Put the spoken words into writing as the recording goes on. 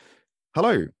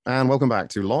Hello, and welcome back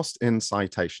to Lost in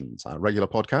Citations, a regular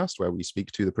podcast where we speak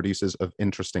to the producers of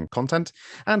interesting content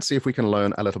and see if we can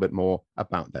learn a little bit more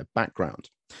about their background.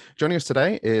 Joining us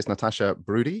today is Natasha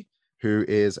Brody, who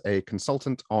is a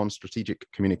consultant on strategic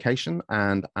communication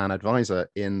and an advisor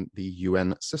in the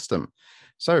UN system.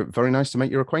 So, very nice to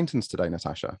make your acquaintance today,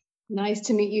 Natasha. Nice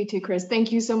to meet you too, Chris.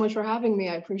 Thank you so much for having me.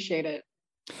 I appreciate it.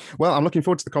 Well, I'm looking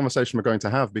forward to the conversation we're going to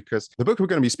have because the book we're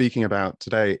going to be speaking about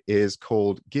today is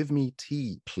called Give Me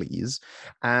Tea, Please.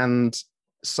 And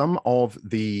some of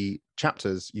the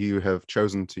chapters you have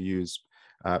chosen to use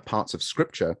parts of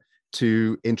scripture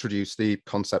to introduce the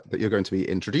concept that you're going to be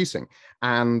introducing.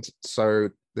 And so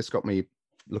this got me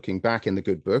looking back in the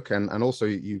good book, and also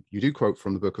you do quote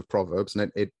from the book of Proverbs,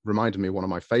 and it reminded me of one of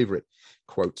my favorite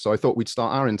quotes. So I thought we'd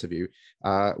start our interview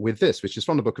with this, which is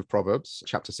from the book of Proverbs,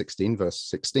 chapter 16, verse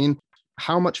 16.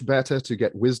 How much better to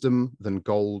get wisdom than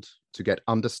gold, to get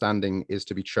understanding is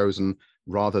to be chosen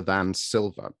rather than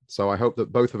silver. So I hope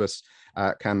that both of us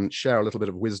can share a little bit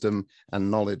of wisdom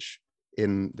and knowledge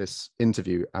in this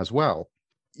interview as well.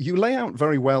 You lay out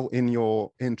very well in your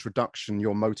introduction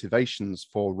your motivations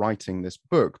for writing this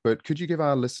book, but could you give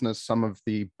our listeners some of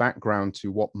the background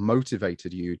to what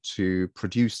motivated you to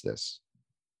produce this?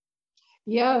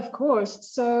 Yeah, of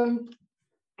course. So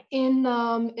in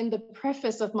the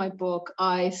preface of my book,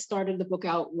 I started the book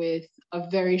out with a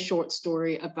very short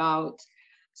story about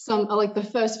the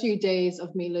first few days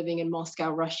of me living in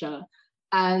Moscow, Russia.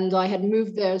 And I had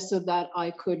moved there so that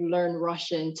I could learn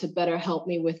Russian to better help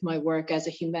me with my work as a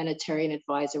humanitarian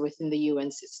advisor within the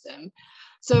UN system.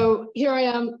 So here I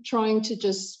am trying to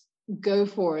just go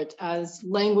for it. As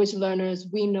language learners,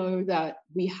 we know that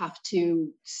we have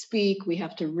to speak, we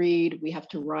have to read, we have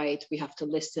to write, we have to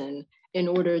listen in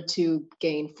order to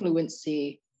gain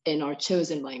fluency in our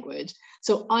chosen language.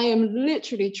 So I am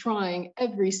literally trying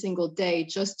every single day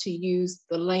just to use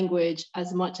the language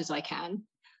as much as I can.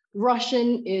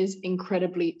 Russian is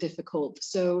incredibly difficult.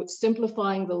 So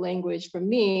simplifying the language for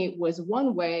me was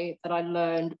one way that I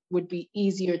learned would be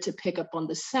easier to pick up on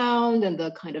the sound and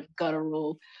the kind of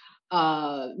guttural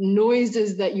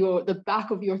noises that the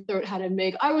back of your throat had to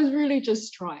make. I was really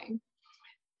just trying.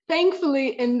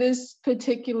 Thankfully, in this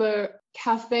particular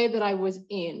cafe that I was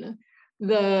in,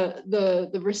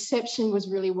 the reception was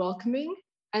really welcoming.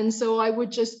 And so I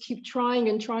would just keep trying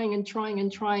and trying and trying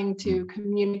and trying to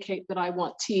communicate that I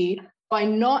want tea by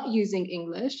not using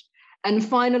English. And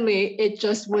finally, it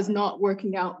just was not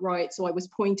working out right. So I was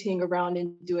pointing around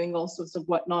and doing all sorts of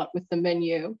whatnot with the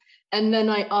menu. And then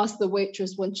I asked the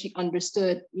waitress once she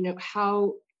understood,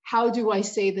 how do I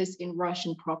say this in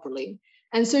Russian properly?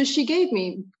 And so she gave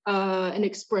me an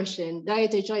expression,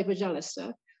 "Дайте чай,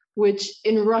 пожалуйста," which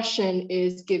in Russian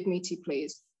is "give me tea,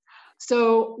 please."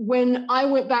 So when I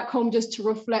went back home just to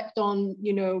reflect on,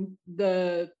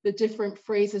 the different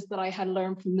phrases that I had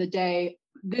learned from the day,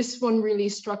 this one really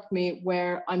struck me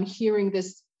where I'm hearing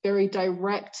this very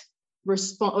direct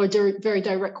response or very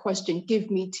direct question,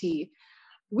 "Give me tea."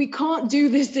 We can't do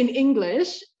this in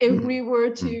English. If we were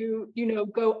to,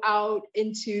 go out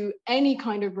into any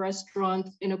kind of restaurant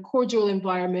in a cordial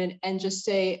environment and just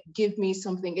say, "Give me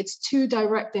something," it's too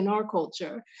direct in our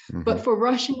culture. But for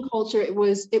Russian culture, it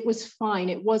was fine.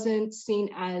 It wasn't seen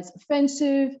as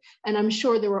offensive. And I'm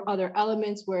sure there were other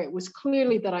elements where it was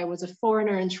clearly that I was a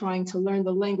foreigner and trying to learn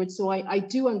the language. So I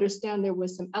do understand there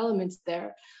was some elements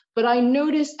there. But I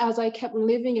noticed as I kept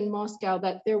living in Moscow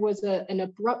that there was an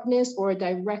abruptness or a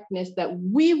directness that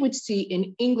we would see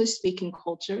in English-speaking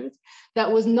cultures that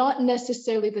was not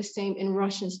necessarily the same in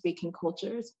Russian-speaking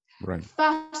cultures. Right.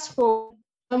 Fast forward,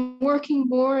 I'm working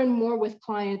more and more with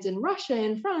clients in Russia,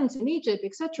 in France, in Egypt,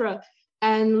 etc.,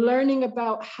 and learning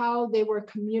about how they were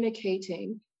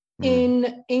communicating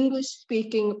in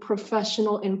English-speaking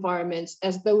professional environments,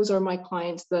 as those are my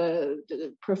clients, the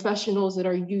professionals that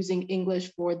are using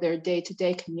English for their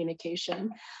day-to-day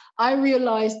communication. I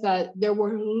realized that there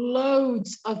were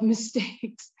loads of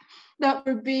mistakes that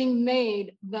were being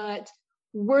made that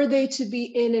were they to be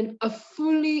in a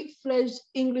fully fledged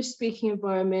English-speaking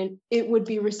environment, it would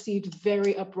be received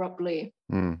very abruptly.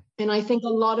 And I think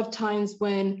a lot of times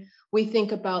when we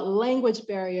think about language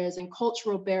barriers and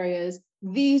cultural barriers,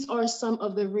 these are some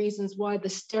of the reasons why the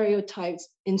stereotypes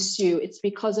ensue. It's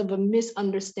because of a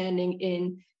misunderstanding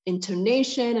in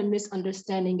intonation, a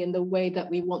misunderstanding in the way that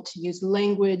we want to use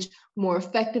language more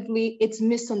effectively. It's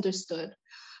misunderstood.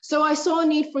 So I saw a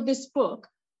need for this book.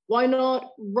 Why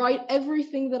not write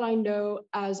everything that I know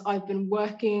as I've been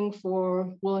working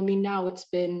for, now it's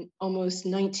been almost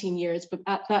 19 years, but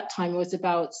at that time it was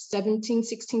about 17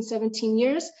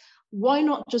 years why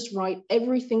not just write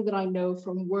everything that I know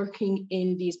from working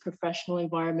in these professional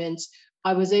environments?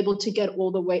 I was able to get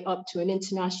all the way up to an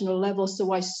international level.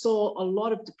 So I saw a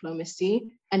lot of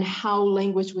diplomacy and how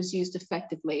language was used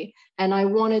effectively. And I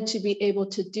wanted to be able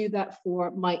to do that for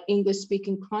my English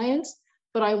speaking clients,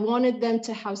 but I wanted them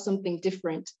to have something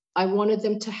different. I wanted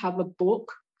them to have a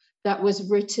book that was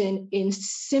written in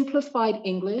simplified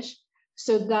English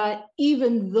so that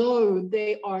even though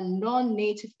they are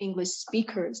non-native English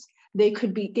speakers, they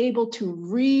could be able to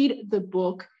read the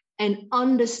book and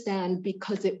understand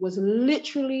because it was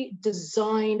literally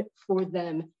designed for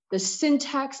them. The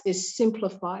syntax is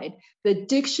simplified. The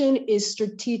diction is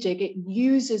strategic. It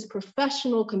uses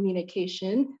professional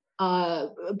communication,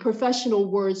 professional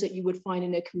words that you would find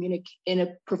in a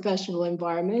professional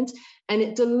environment. And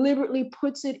it deliberately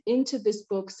puts it into this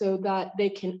book so that they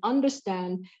can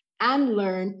understand and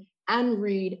learn and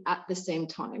read at the same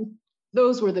time.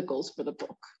 Those were the goals for the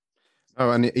book.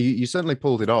 Oh, and you certainly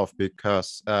pulled it off,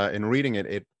 because in reading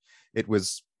it, it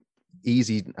was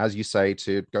easy, as you say,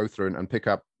 to go through and pick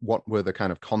up what were the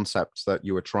kind of concepts that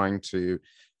you were trying to,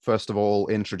 first of all,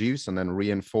 introduce and then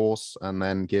reinforce and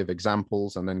then give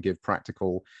examples and then give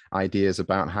practical ideas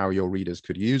about how your readers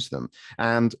could use them.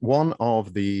 And one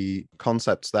of the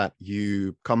concepts that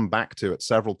you come back to at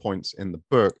several points in the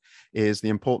book is the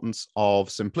importance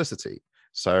of simplicity.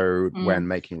 So when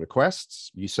making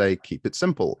requests, you say, keep it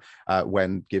simple.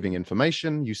 When giving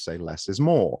information, you say less is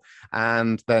more.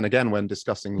 And then again, when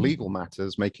discussing legal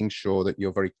matters, making sure that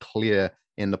you're very clear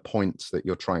in the points that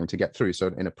you're trying to get through. So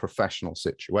in a professional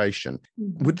situation,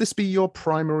 would this be your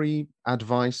primary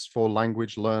advice for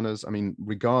language learners? I mean,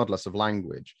 regardless of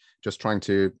language, just trying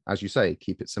to, as you say,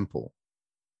 keep it simple.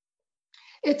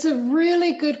 It's a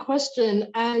really good question.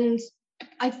 And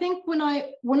I think when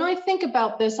I think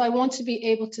about this, I want to be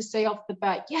able to say off the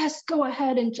bat, yes, go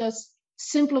ahead and just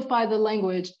simplify the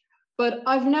language. But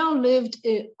I've lived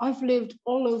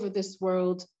all over this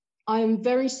world. I'm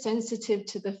very sensitive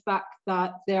to the fact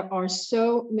that there are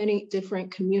so many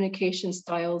different communication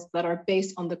styles that are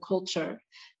based on the culture,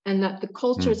 and that the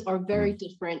cultures are very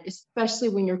different, especially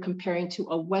when you're comparing to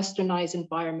a westernized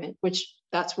environment, which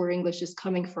that's where English is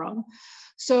coming from.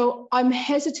 So I'm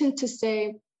hesitant to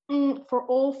say, for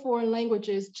all foreign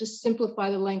languages, just simplify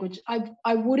the language.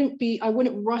 I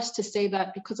wouldn't rush to say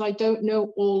that, because I don't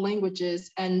know all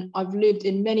languages, and I've lived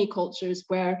in many cultures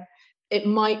where it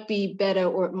might be better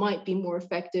or it might be more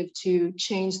effective to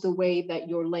change the way that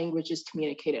your language is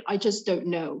communicated. I just don't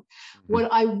know.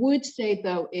 What I would say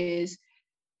though is,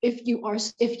 if you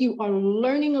are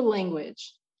learning a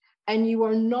language and you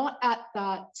are not at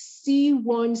that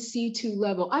C1, C2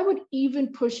 level, I would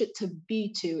even push it to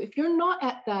B2. If you're not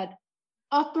at that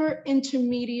upper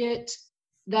intermediate,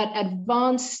 that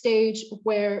advanced stage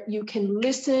where you can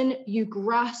listen, you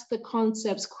grasp the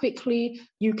concepts quickly,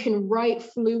 you can write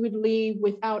fluidly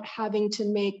without having to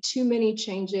make too many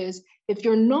changes. If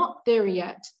you're not there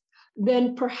yet,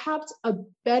 then perhaps a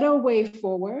better way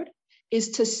forward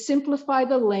is to simplify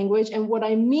the language. And what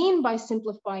I mean by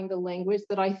simplifying the language,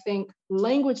 that I think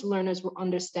language learners will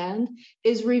understand,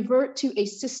 is revert to a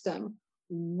system: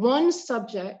 one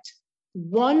subject,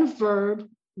 one verb,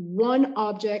 one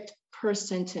object per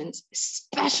sentence,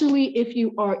 especially if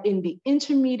you are in the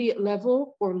intermediate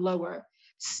level or lower.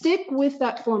 Stick with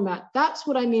that format. That's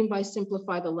what I mean by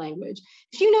simplify the language.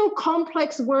 If you know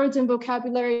complex words and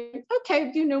vocabulary,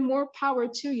 okay, you know, more power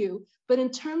to you. But in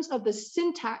terms of the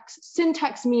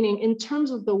syntax meaning, in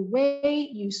terms of the way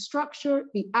you structure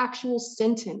the actual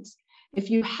sentence, if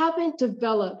you haven't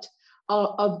developed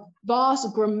a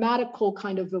vast grammatical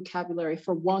kind of vocabulary,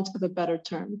 for want of a better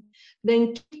term,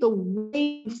 then keep the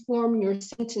way you form your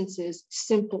sentences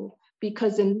simple,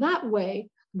 because in that way,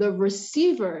 the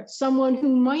receiver, someone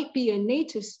who might be a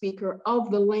native speaker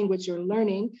of the language you're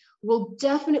learning, will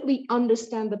definitely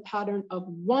understand the pattern of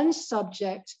one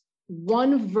subject,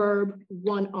 one verb,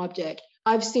 one object.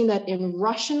 I've seen that in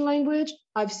Russian language.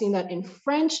 I've seen that in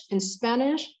French and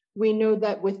Spanish. We know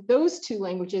that with those two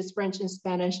languages, French and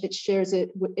Spanish, it shares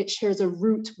a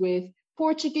root with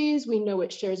Portuguese. We know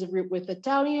it shares a root with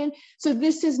Italian. So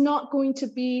this is not going to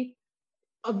be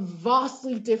a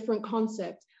vastly different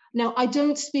concept. Now, I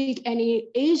don't speak any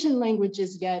Asian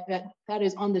languages yet. That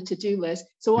is on the to-do list.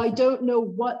 So I don't know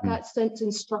what that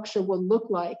sentence structure will look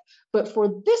like. But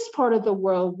for this part of the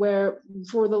world, where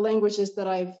for the languages that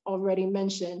I've already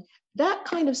mentioned, that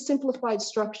kind of simplified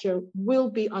structure will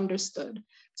be understood.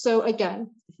 So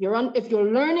again, if you're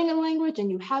learning a language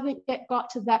and you haven't yet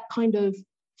got to that kind of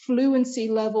fluency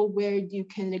level where you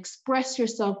can express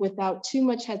yourself without too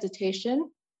much hesitation,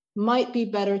 might be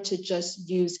better to just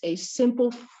use a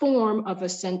simple form of a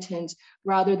sentence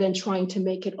rather than trying to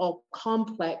make it all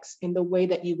complex in the way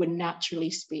that you would naturally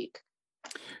speak.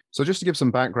 So just to give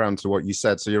some background to what you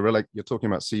said, so you're talking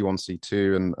about C1,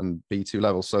 C2, and B2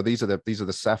 levels. So these are the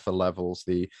CEFA levels,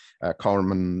 the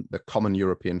common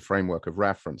European framework of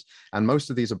reference, and most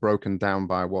of these are broken down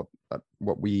by what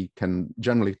we can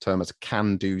generally term as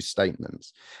can-do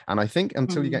statements. And I think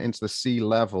until you get into the C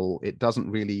level, it doesn't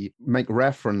really make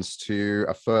reference to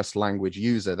a first language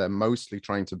user. They're mostly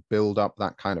trying to build up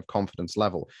that kind of confidence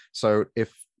level. So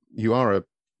if you are a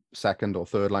second or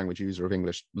third language user of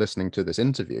English listening to this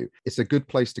interview, it's a good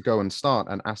place to go and start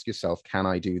and ask yourself, can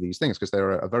I do these things? Because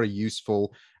they're a very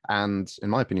useful and, in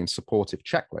my opinion, supportive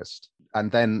checklist. And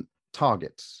then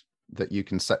targets that you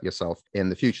can set yourself in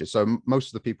the future. So most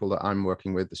of the people that I'm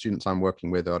working with, the students I'm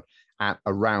working with, are at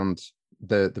around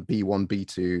the B1,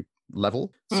 B2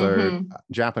 level. So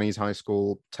Japanese high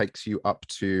school takes you up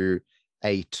to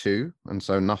A2. And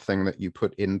so nothing that you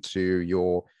put into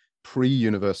your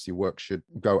pre-university work should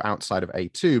go outside of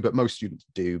A2, but most students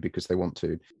do because they want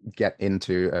to get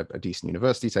into a decent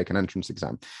university, take an entrance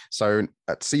exam. So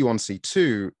at C1,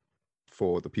 C2,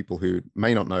 for the people who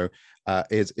may not know,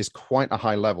 is quite a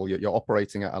high level. You're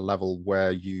operating at a level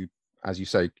where you, as you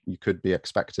say, you could be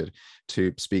expected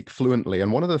to speak fluently.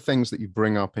 And one of the things that you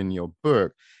bring up in your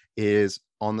book is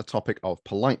on the topic of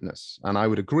politeness. And I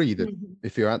would agree that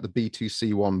if you're at the B2,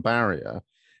 C1 barrier,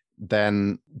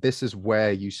 then this is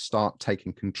where you start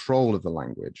taking control of the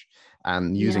language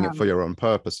and using it for your own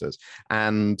purposes.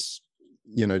 And,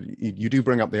 you know, you do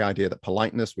bring up the idea that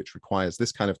politeness, which requires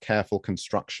this kind of careful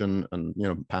construction and, you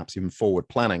know, perhaps even forward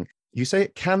planning, you say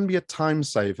it can be a time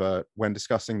saver when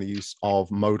discussing the use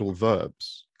of modal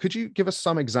verbs. Could you give us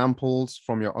some examples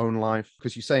from your own life?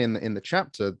 Because you say in the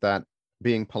chapter that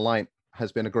being polite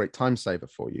has been a great time saver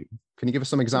for you. Can you give us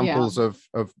some examples of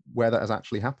where that has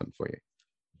actually happened for you?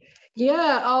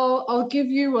 Yeah, I'll give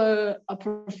you a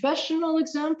professional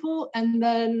example and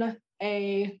then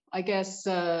a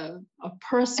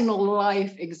personal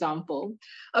life example.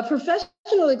 A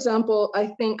professional example, I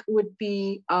think, would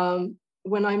be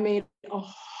when I made a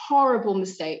horrible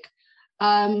mistake.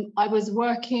 I was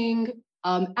working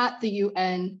at the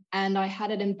UN, and I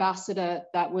had an ambassador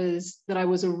that I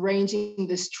was arranging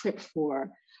this trip for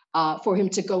him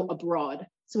to go abroad.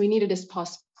 So he needed his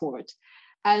passport.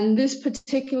 And this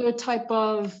particular type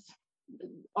of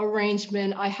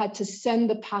arrangement, I had to send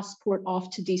the passport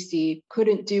off to DC,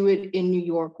 couldn't do it in New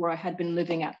York where I had been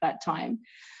living at that time.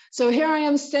 So here I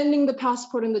am sending the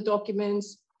passport and the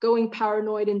documents, going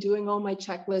paranoid and doing all my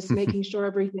checklists, making sure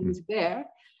everything's there,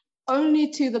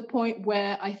 only to the point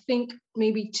where I think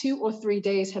maybe 2 or 3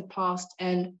 days had passed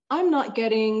and I'm not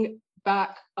getting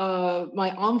back my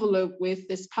envelope with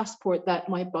this passport that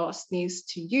my boss needs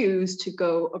to use to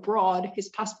go abroad. His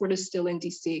passport is still in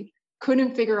DC.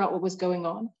 Couldn't figure out what was going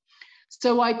on.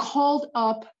 So I called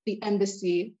up the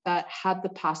embassy that had the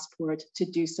passport to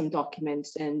do some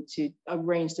documents and to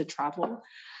arrange the travel.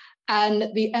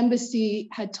 And the embassy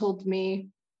had told me,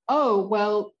 oh,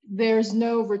 well, there's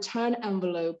no return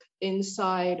envelope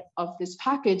inside of this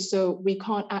package, so we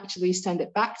can't actually send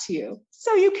it back to you.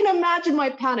 So you can imagine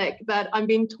my panic that I'm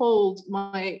being told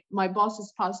my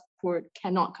boss's passport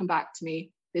cannot come back to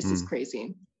me. This is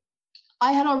crazy.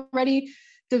 I had already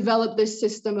developed this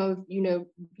system of, you know,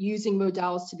 using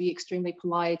modals to be extremely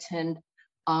polite and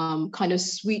kind of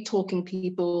sweet talking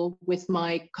people with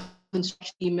my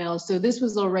construction emails. So this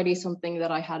was already something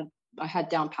that I had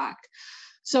down packed.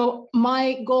 So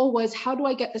my goal was, how do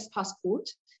I get this passport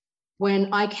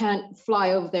when I can't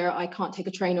fly over there? I can't take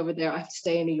a train over there. I have to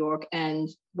stay in New York. And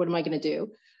what am I going to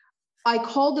do? I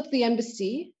called up the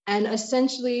embassy and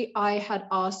essentially I had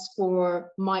asked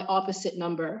for my opposite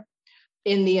number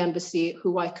in the embassy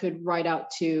who I could write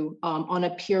out to on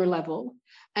a peer level.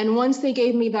 And once they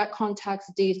gave me that contact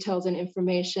details and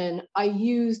information, I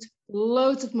used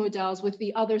loads of modals with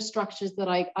the other structures that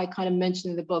I kind of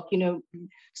mentioned in the book. You know,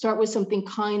 start with something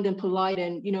kind and polite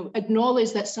and, you know,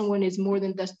 acknowledge that someone is more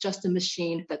than just a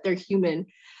machine, that they're human.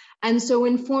 And so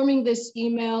in forming this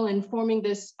email and forming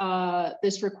this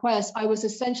request, I was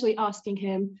essentially asking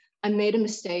him, I made a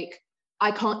mistake.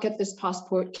 I can't get this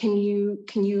passport. Can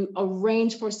you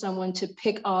arrange for someone to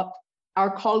pick up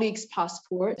our colleague's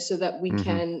passport so that we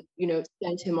can, you know,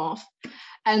 send him off?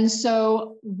 And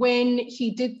so when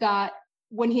he did that,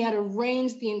 when he had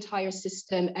arranged the entire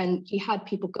system and he had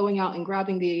people going out and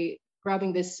grabbing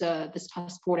this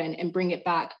passport and bring it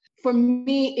back, for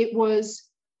me, it was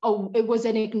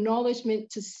an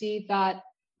acknowledgement to see that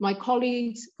my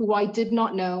colleagues who I did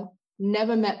not know,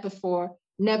 never met before,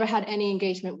 never had any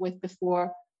engagement with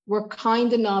before, were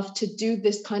kind enough to do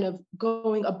this kind of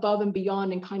going above and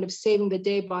beyond and kind of saving the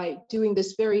day by doing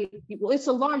this very, well, it's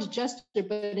a large gesture,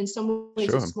 but in some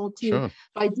ways a small team,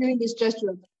 by doing this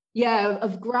gesture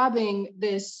of grabbing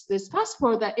this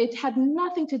passport, that it had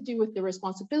nothing to do with their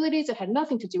responsibilities, it had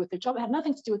nothing to do with their job, it had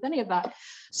nothing to do with any of that.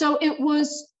 So it was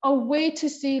a way to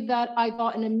see that I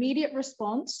got an immediate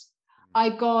response. I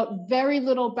got very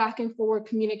little back and forward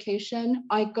communication.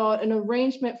 I got an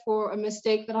arrangement for a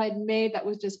mistake that I'd made that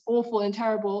was just awful and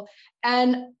terrible. And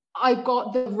I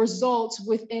got the results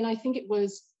within, I think it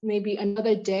was maybe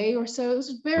another day or so. It was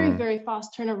a very, very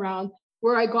fast turnaround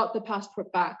where I got the passport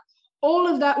back. All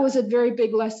of that was a very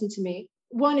big lesson to me.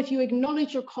 One, if you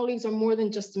acknowledge your colleagues are more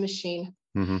than just a machine.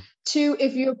 Two,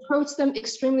 if you approach them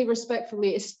extremely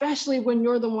respectfully, especially when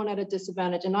you're the one at a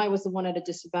disadvantage, and I was the one at a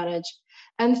disadvantage.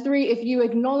 And three, if you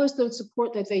acknowledge the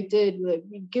support that they did,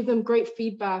 give them great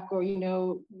feedback, or, you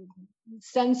know,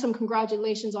 send some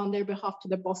congratulations on their behalf to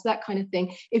their boss, that kind of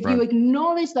thing. If you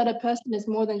acknowledge that a person is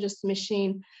more than just a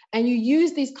machine, and you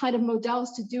use these kind of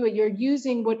modalities to do it, you're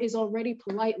using what is already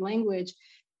polite language.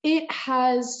 It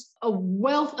has a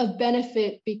wealth of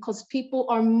benefit because people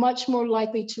are much more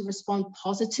likely to respond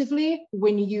positively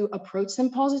when you approach them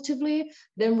positively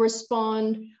than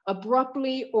respond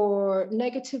abruptly or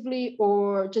negatively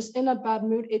or just in a bad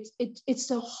mood.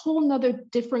 It's a whole nother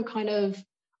different kind of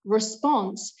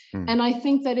response. And I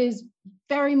think that is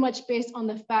very much based on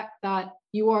the fact that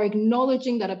you are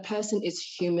acknowledging that a person is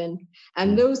human.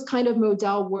 And those kind of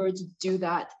modal words do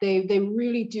that. They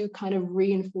really do kind of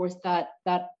reinforce that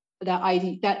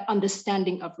idea, that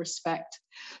understanding of respect.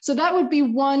 So that would be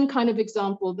one kind of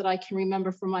example that I can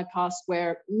remember from my past,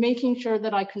 where making sure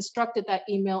that I constructed that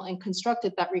email and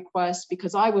constructed that request,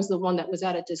 because I was the one that was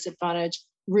at a disadvantage,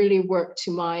 really worked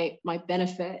to my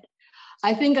benefit.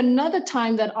 I think another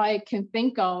time that I can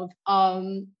think of,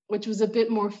 which was a bit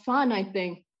more fun, I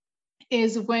think,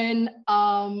 is when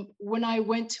I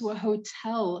went to a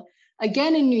hotel,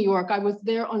 again in New York. I was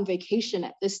there on vacation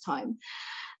at this time.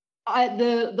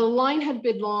 The line had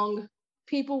been long.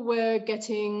 People were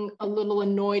getting a little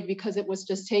annoyed because it was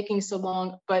just taking so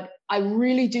long. But I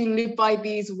really do live by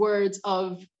these words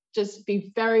of just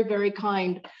be very, very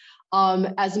kind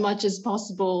as much as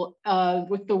possible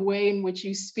with the way in which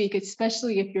you speak,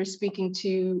 especially if you're speaking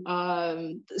to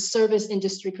service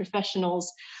industry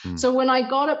professionals. So when I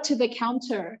got up to the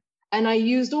counter and I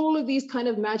used all of these kind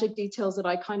of magic details that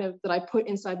I put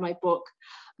inside my book,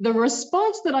 the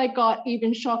response that I got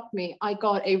even shocked me. I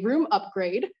got a room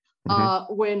upgrade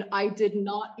when I did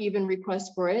not even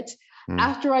request for it.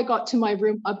 After I got to my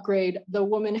room upgrade, the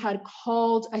woman had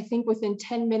called, I think within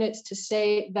 10 minutes, to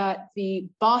say that the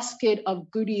basket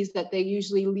of goodies that they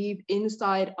usually leave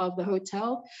inside of the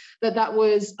hotel, that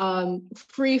was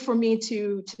free for me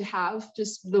to have,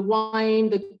 just the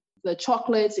wine, the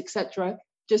chocolates, etc.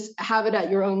 Just have it at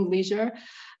your own leisure.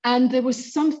 And there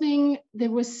was something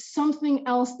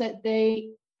else that they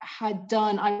had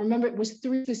done. I remember it was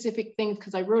 3 specific things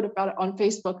because I wrote about it on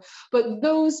Facebook. But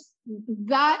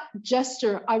that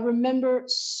gesture I remember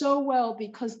so well,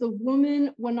 because the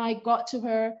woman, when I got to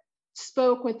her,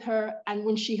 spoke with her, and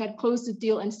when she had closed the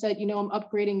deal and said, I'm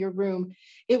upgrading your room,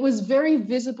 it was very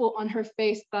visible on her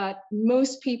face that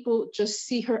most people just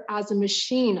see her as a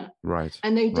machine. Right.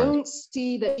 And they don't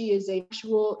see that she is an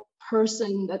actual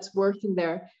person that's working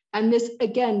there. And this,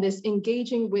 again, this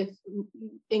engaging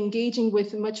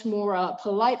with much more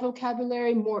polite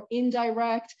vocabulary, more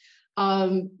indirect,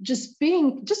 just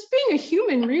being a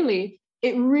human, really.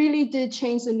 It really did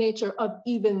change the nature of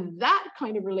even that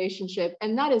kind of relationship.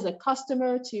 And that is a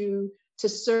customer to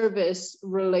service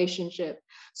relationship.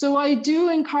 So I do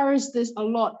encourage this a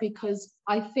lot, because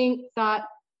I think that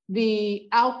the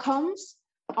outcomes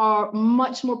are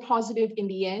much more positive in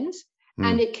the end.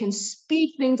 And it can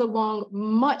speed things along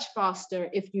much faster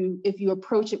if you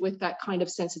approach it with that kind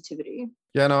of sensitivity.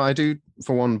 Yeah, no, I do,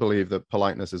 for one, believe that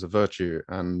politeness is a virtue,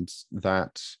 and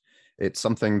that it's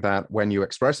something that when you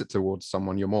express it towards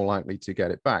someone, you're more likely to get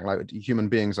it back. Like, human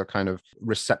beings are kind of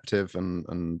receptive,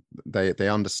 and they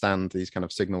understand these kind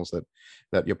of signals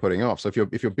that you're putting off. So if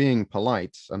you're being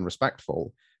polite and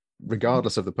respectful,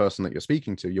 regardless of the person that you're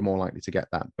speaking to, you're more likely to get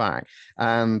that back.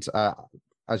 And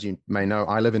as you may know,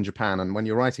 I live in Japan, and when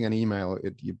you're writing an email,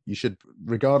 you should,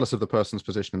 regardless of the person's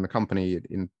position in the company,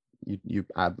 you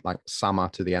add like sama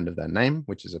to the end of their name,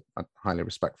 which is a highly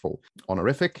respectful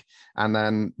honorific. And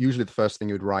then usually the first thing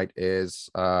you'd write is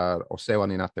osewa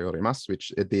ni natte orimasu,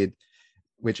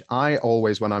 which I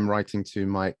always, when I'm writing to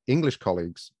my English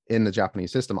colleagues in the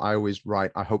Japanese system, I always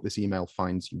write, I hope this email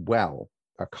finds you well.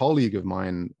 A colleague of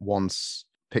mine once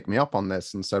picked me up on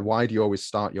this and said, why do you always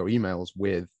start your emails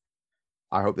with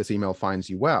I hope this email finds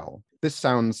you well. This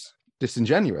sounds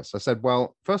disingenuous. I said,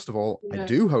 well, first of all, I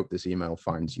do hope this email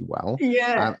finds you well.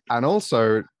 Yeah. And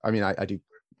also, I mean, I do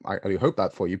hope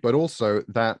that for you, but also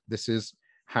that this is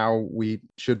how we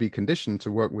should be conditioned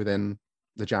to work within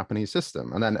the Japanese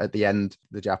system. And then at the end,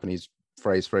 the Japanese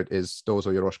phrase for it is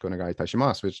 "dozo yoroshiku onegai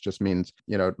itashimasu," which just means,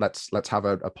 let's have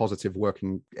a positive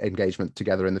working engagement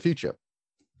together in the future.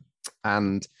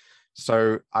 And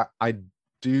so I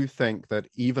do think that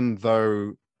even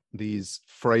though these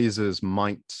phrases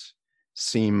might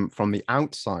seem from the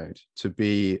outside to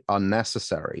be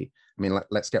unnecessary, I mean,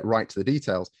 let's get right to the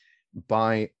details.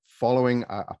 By following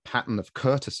a pattern of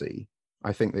courtesy,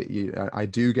 I think that I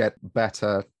do get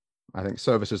better. I think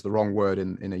service is the wrong word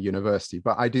in a university,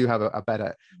 but I do have a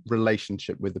better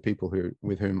relationship with the people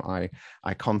with whom I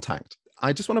contact.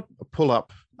 I just want to pull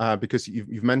up because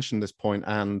you've mentioned this point,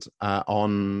 and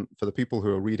for the people who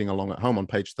are reading along at home, on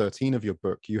page 13 of your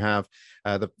book, you have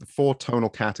the 4 tonal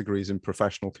categories in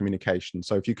professional communication.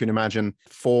 So if you can imagine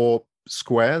 4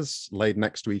 squares laid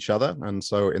next to each other, and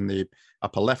so in the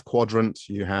upper left quadrant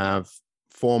you have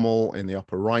formal, in the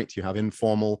upper right you have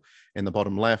informal, in the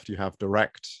bottom left you have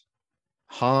direct,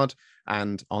 hard,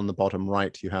 and on the bottom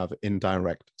right you have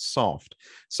indirect, soft.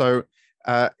 So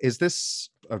is this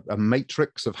a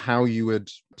matrix of how you would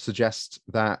suggest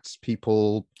that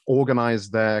people organize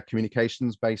their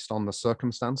communications based on the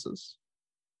circumstances?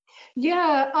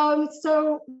 Yeah,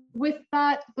 so with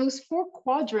those 4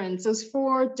 quadrants, those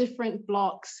 4 different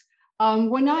blocks,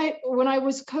 when I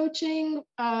was coaching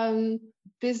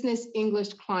business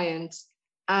English clients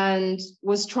and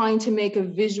was trying to make a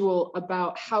visual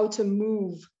about how to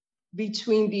move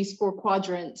between these 4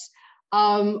 quadrants,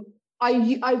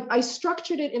 I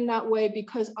structured it in that way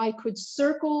because I could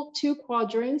circle 2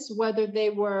 quadrants, whether they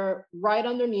were right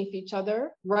underneath each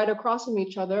other, right across from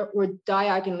each other, or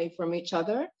diagonally from each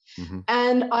other. Mm-hmm.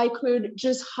 And I could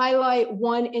just highlight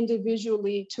one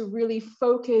individually to really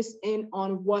focus in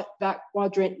on what that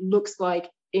quadrant looks like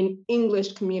in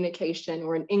English communication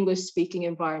or an English speaking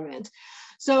environment.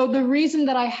 So the reason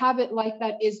that I have it like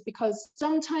that is because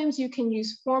sometimes you can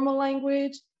use formal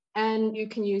language and you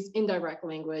can use indirect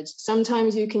language.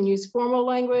 Sometimes you can use formal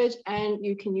language and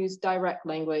you can use direct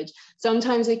language.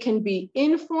 Sometimes it can be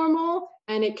informal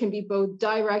and it can be both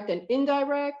direct and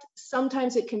indirect.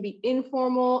 Sometimes it can be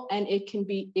informal and it can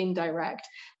be indirect.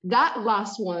 That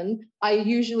last one, I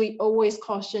usually always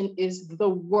caution, is the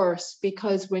worst,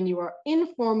 because when you are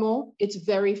informal, it's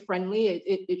very friendly.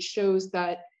 It shows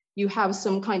that you have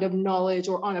some kind of knowledge,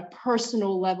 or on a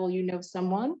personal level, you know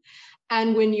someone.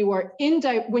 And when you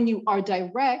are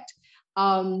direct,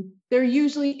 there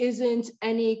usually isn't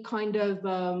any kind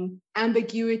of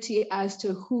ambiguity as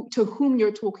to whom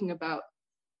you're talking about.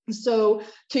 So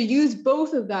to use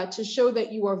both of that to show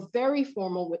that you are very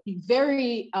formal,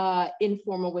 very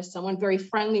informal with someone, very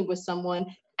friendly with someone,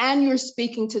 and you're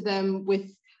speaking to them with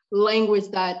language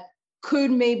that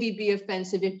could maybe be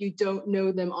offensive if you don't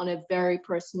know them on a very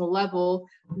personal level.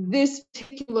 This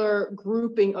particular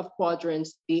grouping of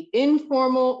quadrants, the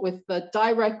informal with the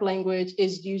direct language,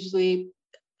 is usually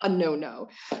a no-no.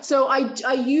 So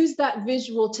I use that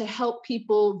visual to help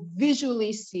people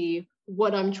visually see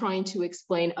what I'm trying to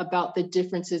explain about the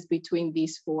differences between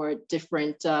these 4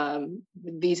 different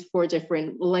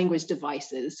language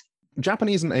devices.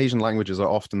 Japanese and Asian languages are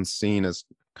often seen as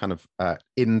kind of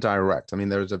indirect. I mean,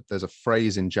 there's a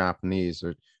phrase in Japanese,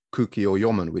 kuki o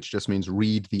yomun, which just means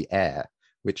read the air,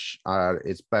 which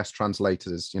is best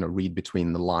translated as, read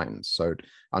between the lines. So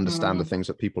understand the things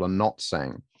that people are not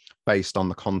saying based on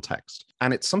the context.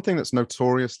 And it's something that's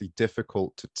notoriously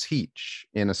difficult to teach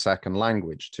in a second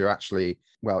language, to actually,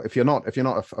 well, if you're not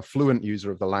a fluent user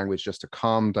of the language, just to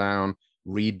calm down,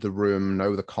 read the room,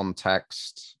 know the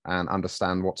context, and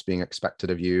understand what's being expected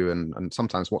of you, and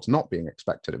sometimes what's not being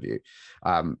expected of you,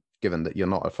 given that you're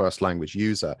not a first language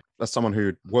user. As someone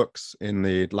who works in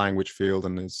the language field,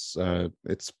 and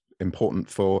it's important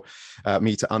for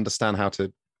me to understand how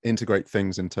to integrate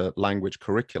things into language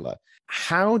curricula.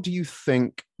 How do you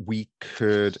think we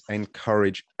could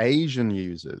encourage Asian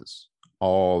users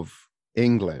of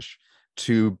English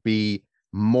to be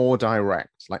more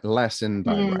direct, like less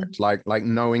indirect, like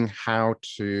knowing how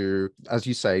to, as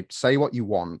you say what you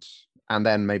want, and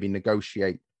then maybe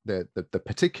negotiate the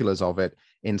particulars of it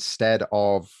instead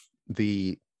of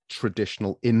the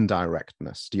traditional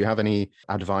indirectness? Do you have any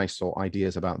advice or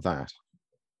ideas about that?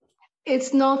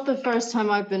 It's not the first time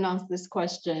I've been asked this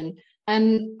question.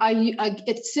 And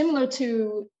it's similar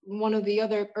to one of the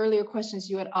other earlier questions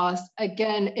you had asked.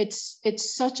 Again, it's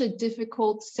such a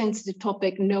difficult, sensitive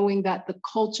topic, knowing that the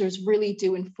cultures really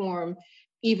do inform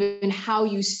even how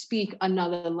you speak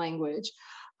another language.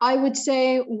 I would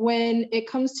say when it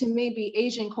comes to maybe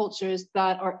Asian cultures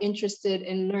that are interested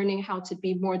in learning how to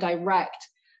be more direct,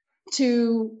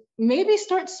 to maybe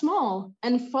start small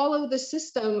and follow the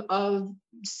system of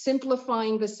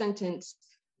simplifying the sentence,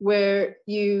 where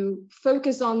you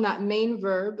focus on that main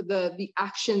verb, the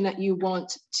action that you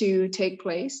want to take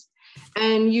place,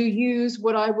 and you use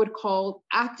what I would call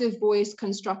active voice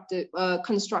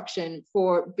construction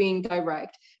for being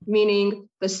direct, meaning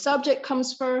the subject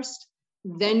comes first,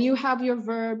 then you have your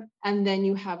verb, and then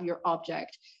you have your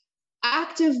object.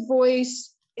 Active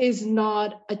voice is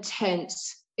not a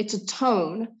tense, it's a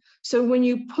tone. So when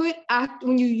you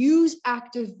use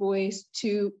active voice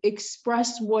to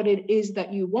express what it is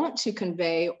that you want to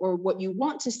convey or what you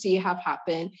want to see have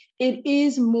happen, it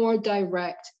is more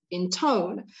direct in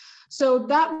tone. So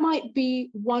that might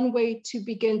be one way to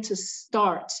begin to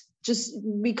start, just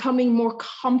becoming more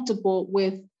comfortable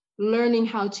with learning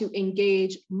how to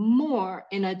engage more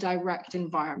in a direct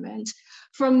environment.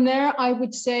 From there, I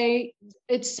would say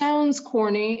it sounds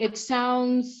corny, it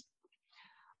sounds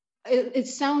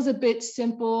a bit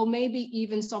simple, maybe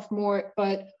even sophomoric,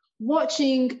 but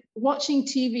watching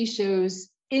TV shows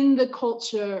in the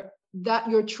culture that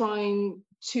you're trying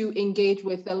to engage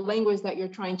with, the language that you're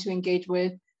trying to engage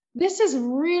with, this is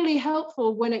really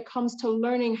helpful when it comes to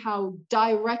learning how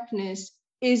directness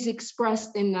is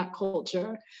expressed in that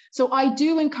culture. So I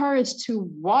do encourage to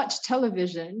watch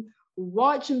television,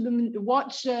 watch not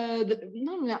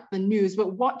the news,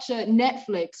 but watch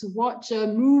Netflix, watch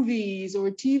movies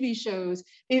or TV shows.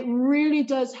 It really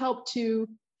does help to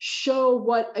show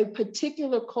what a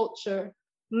particular culture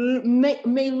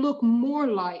may look more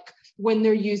like when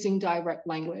they're using direct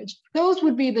language. Those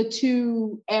would be the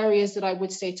two areas that I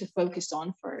would say to focus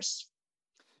on first.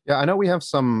 Yeah, I know we have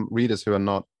some readers who are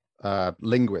not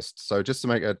linguists. So just to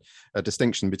make a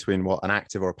distinction between what an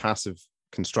active or a passive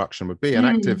construction would be, an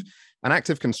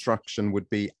active construction would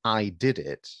be I did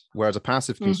it, whereas a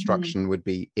passive construction would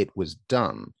be it was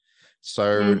done.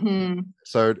 So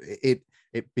so it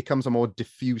becomes a more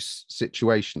diffuse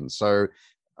situation. So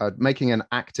making an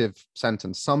active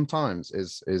sentence sometimes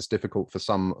is difficult for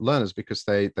some learners because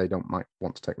they might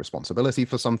want to take responsibility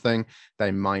for something.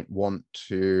 They might want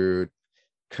to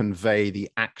convey the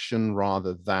action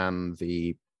rather than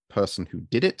the person who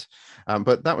did it.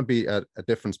 But that would be a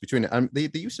difference between it.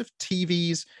 The use of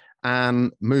TVs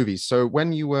and movies. So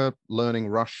when you were learning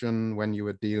Russian, when you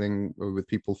were dealing with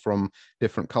people from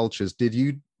different cultures, did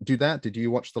you do that? Did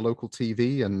you watch the local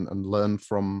TV and learn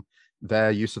from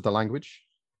their use of the language?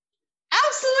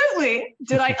 Absolutely.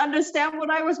 Did I understand what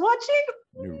I was watching?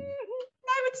 No.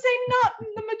 I would say not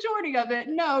the majority of it.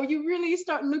 No, you really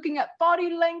start looking at body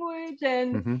language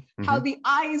and how the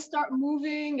eyes start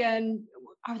moving and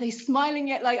are they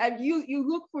smiling at, like, you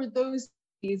look for those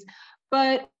things.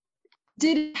 But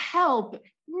did it help?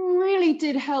 Really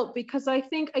did help, because I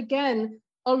think, again,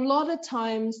 a lot of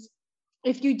times,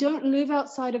 if you don't live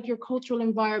outside of your cultural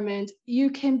environment, you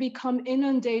can become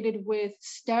inundated with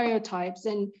stereotypes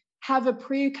and have a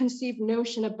preconceived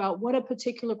notion about what a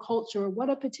particular culture or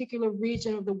what a particular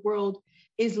region of the world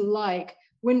is like,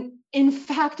 when in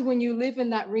fact, when you live in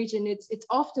that region, it's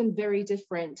often very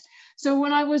different. So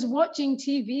when I was watching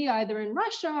TV, either in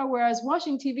Russia or I was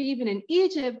watching TV even in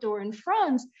Egypt or in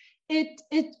France, it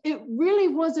really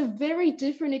was a very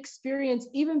different experience,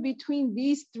 even between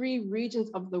these three regions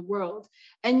of the world.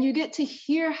 And you get to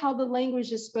hear how the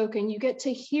language is spoken. You get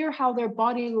to hear how their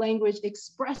body language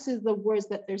expresses the words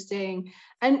that they're saying.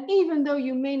 And even though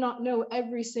you may not know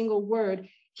every single word,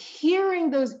 hearing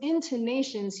those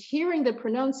intonations, hearing the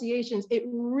pronunciations, it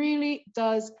really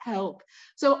does help.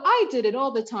 So I did it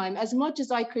all the time, as much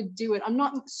as I could do it. I'm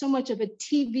not so much of a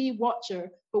TV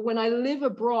watcher, but when I live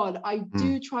abroad, I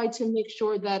do try to make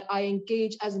sure that I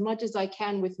engage as much as I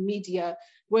can with media,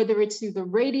 whether it's through the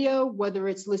radio, whether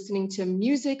it's listening to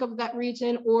music of that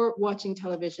region or watching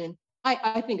television.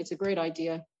 I think it's a great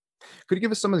idea. Could you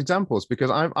give us some examples?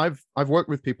 Because I've worked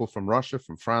with people from Russia,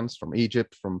 from France, from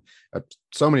Egypt, from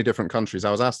so many different countries.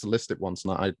 I was asked to list it once,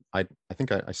 and I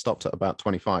think I stopped at about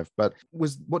 25. But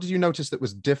what did you notice that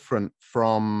was different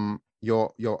from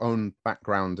your own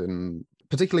background, in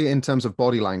particularly in terms of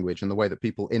body language and the way that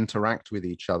people interact with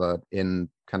each other in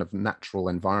kind of natural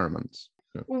environments?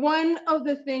 One of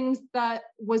the things that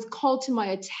was called to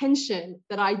my attention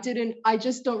that I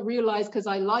just don't realize, because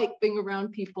I like being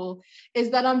around people, is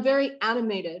that I'm very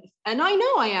animated. And I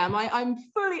know I am. I'm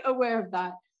fully aware of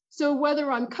that. So whether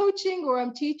I'm coaching or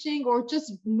I'm teaching or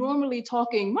just normally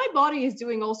talking, my body is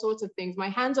doing all sorts of things. My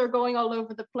hands are going all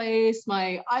over the place.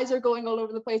 My eyes are going all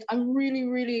over the place. I'm really,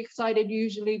 really excited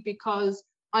usually because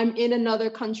I'm in another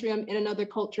country, I'm in another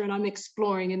culture, and I'm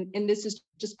exploring, and this is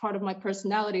just part of my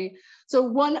personality. So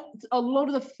a lot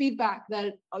of the feedback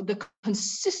the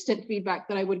consistent feedback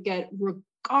that I would get,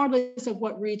 regardless of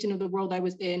what region of the world I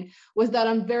was in, was that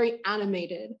I'm very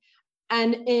animated.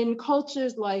 And in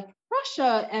cultures like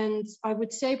Russia, and I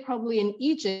would say probably in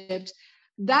Egypt,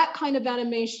 that kind of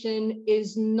animation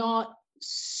is not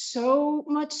so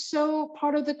much so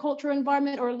part of the cultural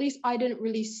environment, or at least I didn't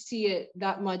really see it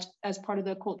that much as part of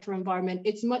the cultural environment.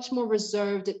 It's much more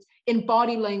reserved. It's in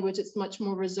body language, it's much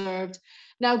more reserved.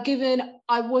 Now, given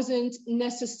I wasn't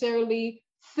necessarily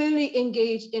fully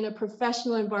engaged in a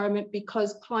professional environment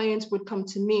because clients would come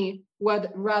to me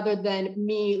rather than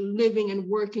me living and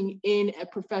working in a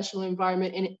professional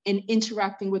environment and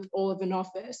interacting with all of an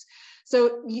office.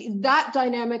 So that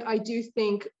dynamic, I do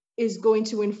think, is going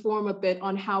to inform a bit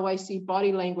on how I see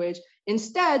body language.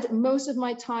 Instead, most of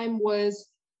my time was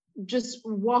just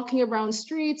walking around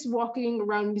streets, walking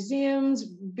around museums,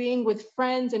 being with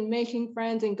friends and making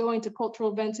friends and going to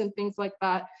cultural events and things like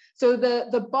that. So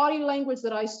the body language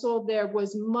that I saw there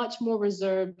was much more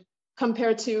reserved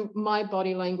compared to my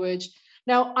body language.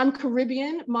 Now, I'm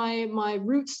Caribbean. My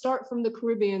roots start from the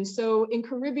Caribbean. So in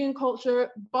Caribbean culture,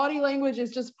 body language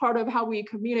is just part of how we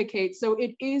communicate. So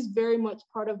it is very much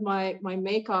part of my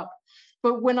makeup.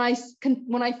 But when I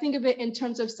think of it in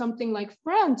terms of something like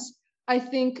France, I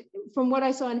think from what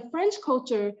I saw in French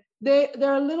culture,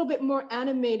 they're a little bit more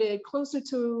animated, closer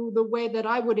to the way that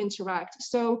I would interact.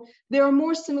 So there are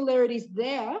more similarities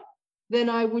there than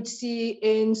I would see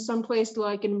in some place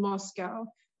like in Moscow.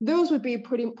 Those would be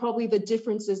probably the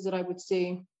differences that I would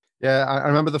see. Yeah, I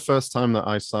remember the first time that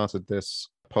I started this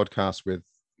podcast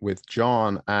with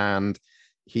John, and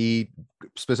he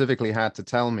specifically had to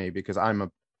tell me, because I'm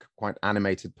a quite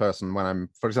animated person when I'm,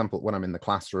 for example, when I'm in the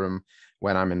classroom,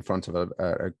 when I'm in front of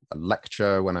a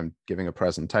lecture, when I'm giving a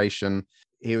presentation.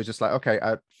 He was just like, okay,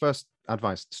 first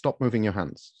advice, stop moving your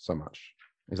hands so much.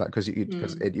 Is that because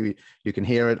you can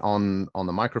hear it on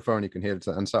the microphone, you can hear it,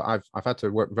 and so I've had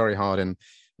to work very hard in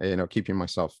keeping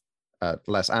myself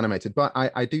less animated. But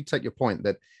I do take your point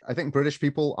that I think British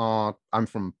people are, I'm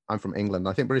from England,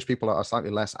 I think British people are slightly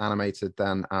less animated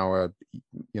than our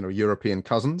European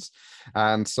cousins.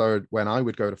 And so when I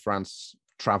would go to France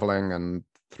traveling and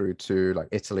through to like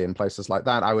Italy and places like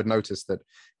that, I would notice that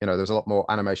there's a lot more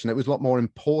animation. It was a lot more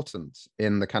important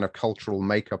in the kind of cultural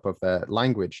makeup of their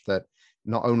language, that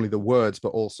not only the words but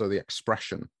also the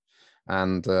expression.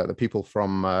 And the people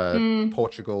from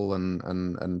Portugal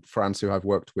and France who I've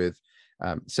worked with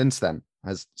since then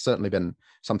has certainly been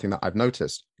something that I've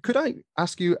noticed. Could I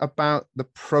ask you about the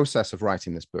process of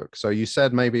writing this book? So you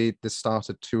said maybe this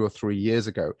started 2 or 3 years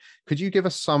ago. Could you give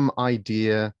us some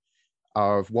idea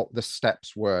of what the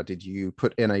steps were? Did you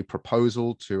put in a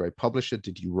proposal to a publisher?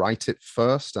 Did you write it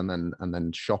first and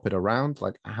then shop it around?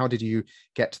 Like, how did you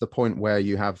get to the point where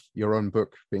you have your own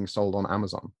book being sold on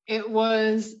Amazon? It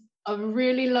was a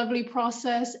really lovely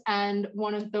process, and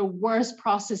one of the worst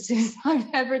processes I've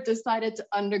ever decided to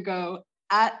undergo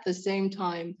at the same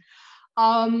time.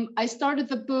 I started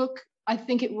the book, I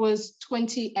think it was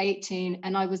 2018,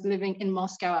 and I was living in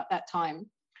Moscow at that time.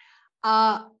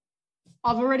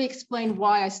 I've already explained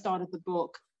why I started the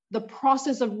book. The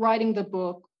process of writing the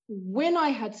book, when I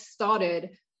had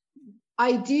started,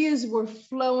 ideas were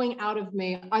flowing out of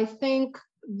me. I think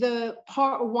the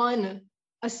part one,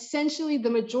 essentially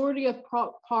the majority of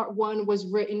part one was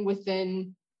written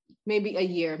within maybe a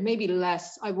year, maybe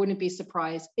less. I wouldn't be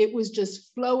surprised. It was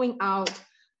just flowing out.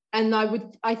 And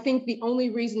I think the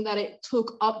only reason that it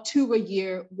took up to a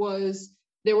year was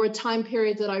there were time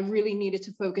periods that I really needed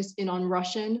to focus in on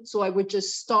Russian. So I would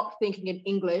just stop thinking in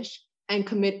English and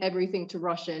commit everything to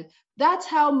Russian. That's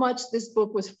how much this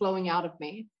book was flowing out of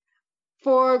me.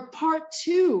 For part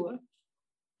two,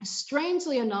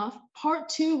 strangely enough, part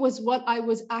two was what I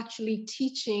was actually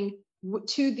teaching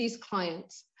to these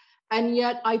clients. And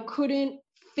yet I couldn't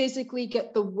physically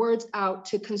get the words out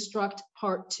to construct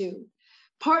part two.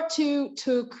 Part two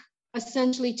took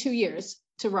essentially 2 years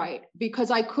to write, because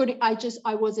I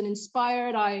wasn't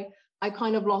inspired. I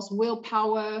kind of lost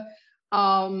willpower.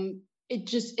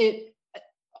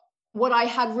 What I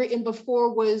had written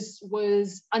before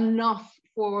was enough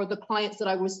for the clients that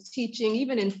I was teaching.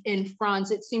 Even in France,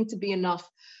 it seemed to be enough.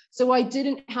 So I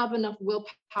didn't have enough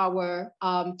willpower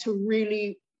to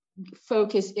really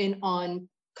focus in on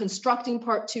constructing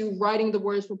part two, writing the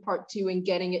words for part two, and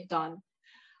getting it done.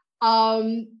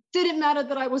 Didn't matter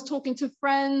that I was talking to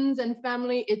friends and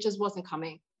family, it just wasn't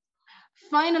coming.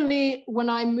 Finally, when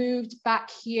I moved back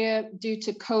here due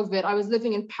to COVID, I was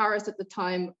living in Paris at the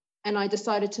time, and I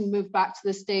decided to move back to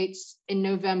the States in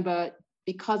November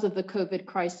because of the COVID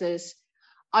crisis,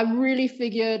 I really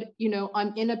figured,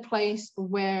 I'm in a place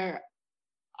where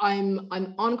I'm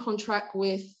on contract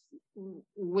with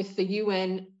the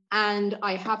UN, and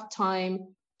I have time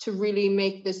to really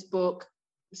make this book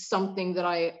something that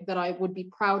I would be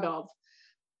proud of.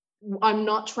 I'm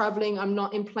not traveling, I'm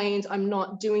not in planes, I'm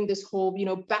not doing this whole,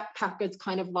 backpackers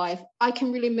kind of life. I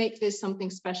can really make this something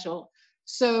special.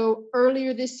 So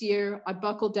earlier this year, I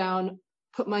buckled down,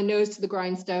 put my nose to the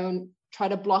grindstone, try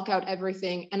to block out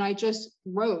everything, and I just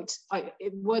wrote.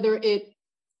 Whether it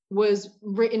was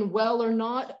written well or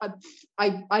not,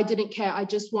 I didn't care. I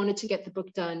just wanted to get the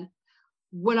book done.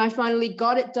 When I finally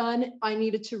got it done, I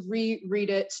needed to reread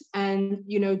it and,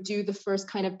 do the first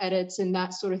kind of edits and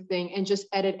that sort of thing, and just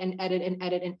edit and edit and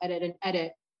edit and edit and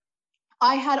edit.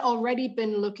 I had already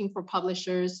been looking for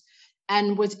publishers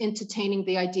and was entertaining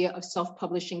the idea of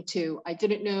self-publishing too. I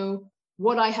didn't know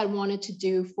what I had wanted to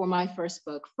do for my first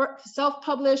book,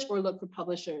 self-publish or look for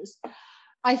publishers.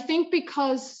 I think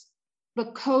because the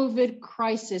COVID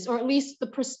crisis, or at least the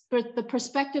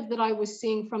perspective that I was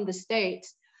seeing from the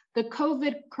States, the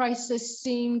COVID crisis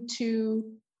seemed to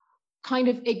kind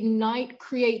of ignite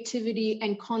creativity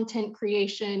and content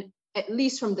creation, at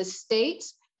least from the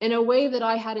States, in a way that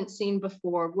I hadn't seen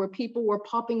before, where people were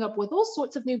popping up with all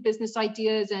sorts of new business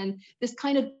ideas and this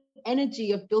kind of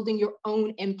energy of building your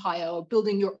own empire or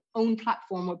building your own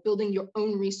platform or building your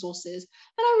own resources.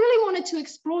 And I really wanted to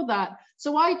explore that.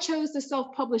 So I chose the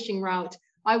self-publishing route.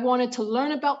 I wanted to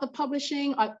learn about the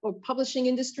publishing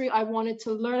industry. I wanted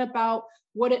to learn about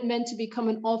what it meant to become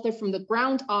an author from the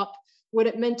ground up, what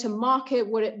it meant to market,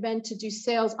 what it meant to do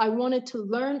sales. I wanted to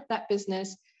learn that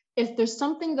business. If there's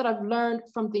something that I've learned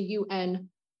from the UN,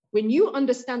 when you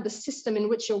understand the system in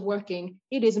which you're working,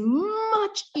 it is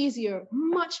much easier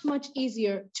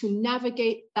to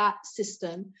navigate that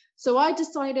system. So I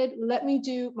decided, let me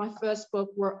do my first book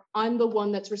where I'm the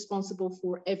one that's responsible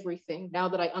for everything, now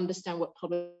that I understand what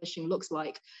publishing looks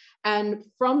like. And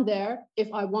from there,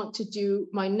 if I want to do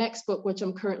my next book, which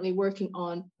I'm currently working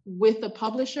on with a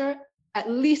publisher, at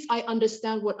least I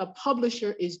understand what a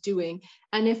publisher is doing.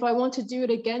 And if I want to do it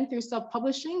again through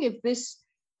self-publishing, if this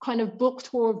kind of book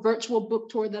tour, virtual book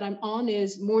tour that I'm on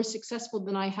is more successful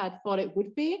than I had thought it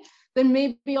would be, then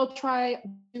maybe I'll try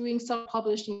doing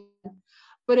self-publishing.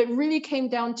 But it really came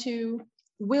down to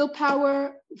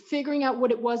willpower, figuring out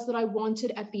what it was that I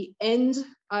wanted at the end.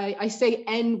 I say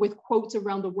end with quotes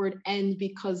around the word end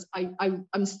because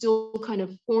I'm still kind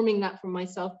of forming that for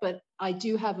myself, but I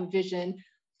do have a vision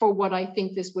for what I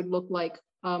think this would look like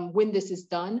when this is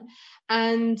done.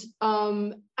 And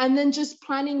then just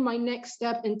planning my next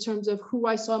step in terms of who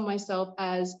I saw myself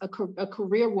as a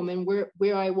career woman,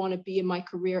 where I want to be in my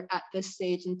career at this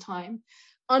stage in time.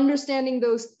 Understanding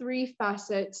those three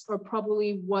facets are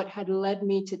probably what had led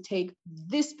me to take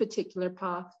this particular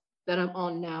path that I'm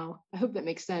on now. I hope that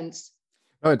makes sense.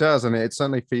 No, it does. And it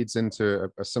certainly feeds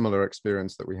into a similar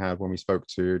experience that we had when we spoke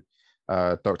to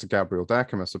Dr. Gabrielle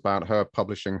Dakamus about her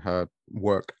publishing her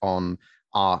work on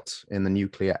art in the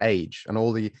nuclear age, and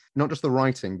all the, not just the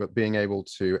writing, but being able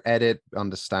to edit,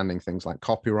 understanding things like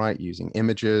copyright, using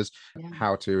images,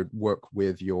 how to work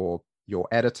with your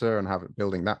editor and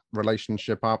building that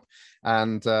relationship up.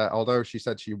 And although she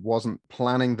said she wasn't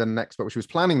planning the next book, she was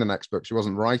planning the next book, she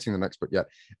wasn't writing the next book yet.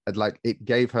 It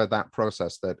gave her that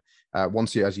process that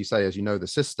once you, as you say, as you know the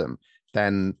system,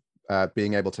 then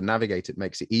being able to navigate it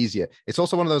makes it easier. It's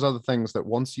also one of those other things that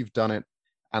once you've done it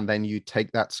and then you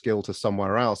take that skill to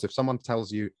somewhere else, if someone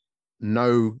tells you,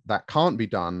 no, that can't be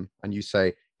done, and you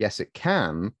say, yes, it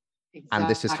can, and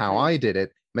this is how I did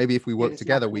it, maybe if we work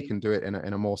together, we can do it in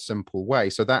a more simple way.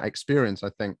 So that experience, I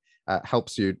think,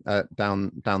 helps you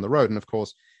down the road. And of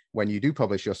course, when you do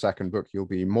publish your second book, you'll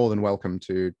be more than welcome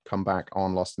to come back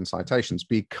on Lost in Citations,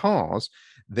 because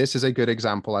this is a good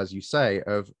example, as you say,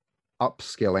 of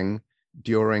upskilling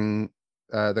during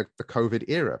the COVID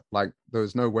era. Like, there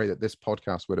was no way that this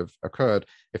podcast would have occurred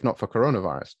if not for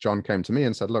coronavirus. John came to me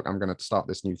and said, look, I'm going to start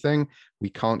this new thing. We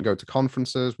can't go to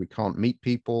conferences. We can't meet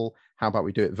people. How about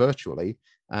we do it virtually?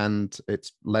 And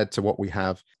it's led to what we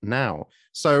have now.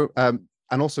 So, and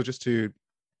also just to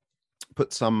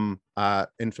put some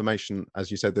information,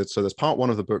 as you said, that so there's part one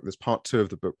of the book, there's part two of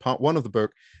the book. Part one of the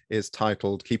book is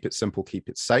titled Keep It Simple, Keep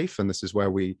It Safe. And this is where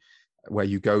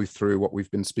you go through what we've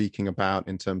been speaking about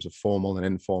in terms of formal and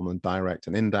informal and direct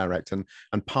and indirect. And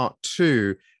part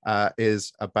two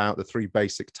is about the three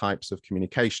basic types of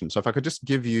communication. So if I could just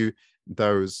give you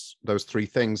those three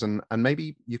things, and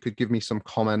maybe you could give me some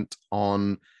comment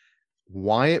on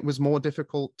why it was more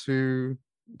difficult to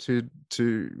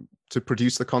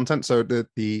produce the content. So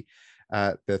the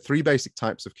the three basic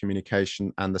types of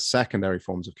communication and the secondary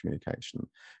forms of communication.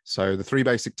 So the three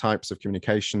basic types of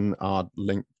communication are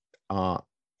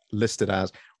listed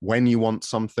as when you want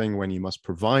something, when you must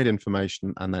provide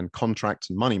information, and then contracts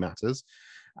and money matters.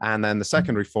 And then the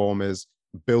secondary form is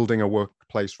building a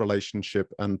workplace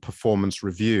relationship and performance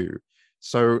review.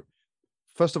 So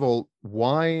first of all,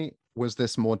 why was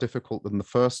this more difficult than the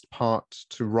first part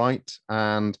to write?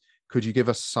 And could you give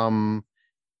us some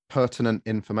pertinent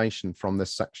information from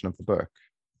this section of the book?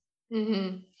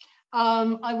 Mm-hmm.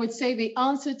 I would say the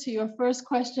answer to your first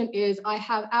question is I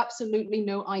have absolutely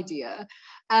no idea.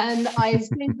 And I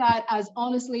say that as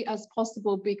honestly as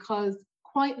possible, because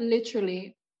quite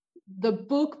literally, the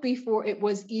book, before it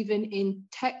was even in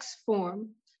text form,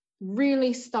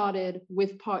 really started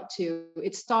with part two.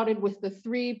 It started with the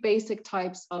three basic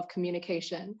types of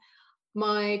communication.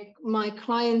 My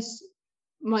clients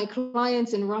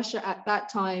in Russia at that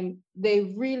time,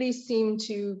 they really seemed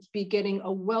to be getting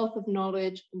a wealth of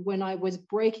knowledge when I was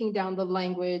breaking down the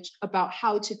language about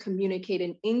how to communicate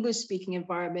in English-speaking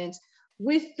environments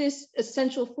with this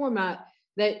essential format,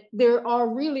 that there are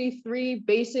really three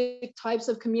basic types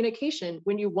of communication.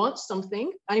 When you want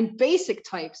something, basic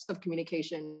types of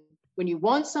communication. When you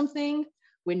want something,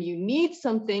 when you need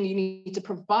something, you need to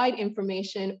provide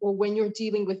information, or when you're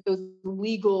dealing with those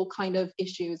legal kind of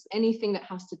issues, anything that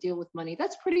has to deal with money.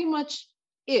 That's pretty much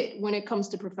it when it comes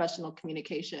to professional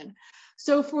communication.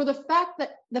 So for the fact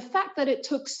that it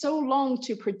took so long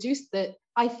to produce that,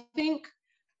 I think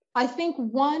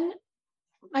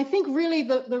really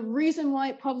the reason why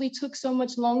it probably took so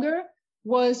much longer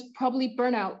was probably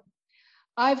burnout.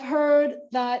 I've heard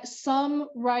that some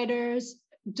writers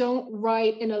don't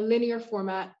write in a linear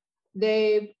format.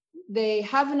 They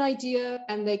have an idea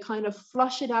and they kind of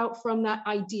flush it out from that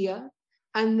idea.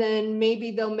 And then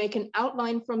maybe they'll make an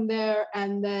outline from there,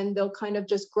 and then they'll kind of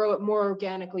just grow it more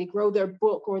organically, grow their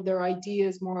book or their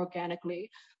ideas more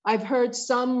organically. I've heard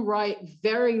some write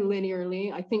very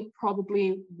linearly. I think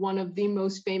probably one of the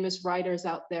most famous writers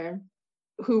out there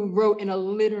who wrote in a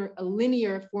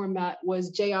linear format was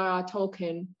J.R.R.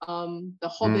 Tolkien, The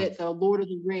Hobbit, The Lord of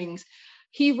the Rings.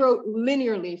 He wrote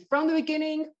linearly from the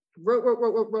beginning,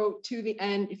 wrote to the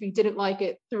end. If he didn't like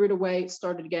it, threw it away,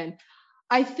 started again.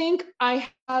 I think I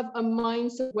have a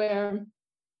mindset where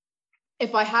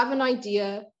if I have an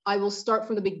idea, I will start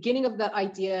from the beginning of that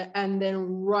idea and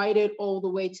then write it all the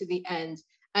way to the end.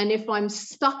 And if I'm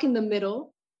stuck in the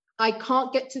middle, I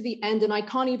can't get to the end and I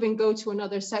can't even go to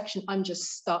another section. I'm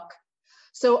just stuck.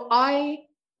 So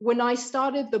when I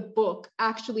started the book,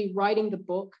 actually writing the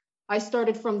book, I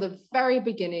started from the very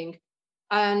beginning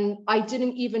and I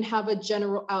didn't even have a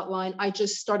general outline. I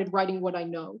just started writing what I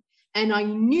know. And I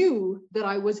knew that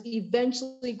I was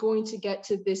eventually going to get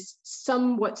to this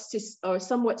somewhat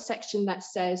section that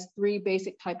says three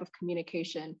basic type of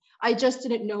communication. I just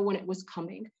didn't know when it was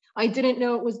coming. I didn't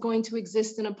know it was going to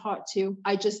exist in a part two.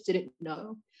 I just didn't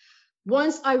know.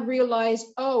 Once I realized,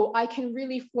 oh, I can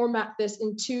really format this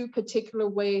in two particular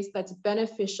ways that's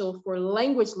beneficial for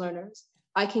language learners.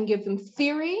 I can give them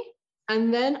theory,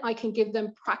 and then I can give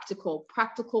them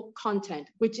practical content,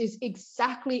 which is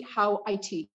exactly how I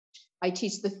teach. I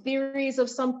teach the theories of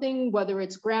something, whether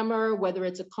it's grammar, whether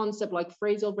it's a concept like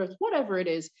phrasal verbs, whatever it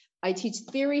is. I teach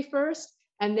theory first,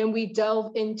 and then we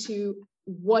delve into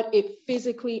what it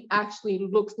physically actually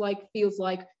looks like, feels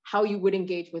like, how you would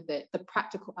engage with it, the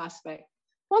practical aspect.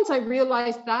 Once I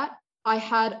realized that, I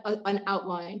had an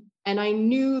outline, and I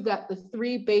knew that the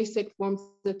three basic forms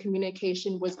of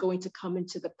communication was going to come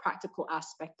into the practical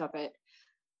aspect of it.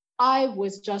 I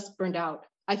was just burned out.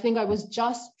 I think I was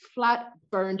just flat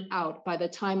burned out by the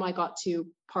time I got to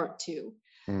part two.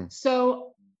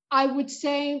 So I would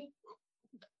say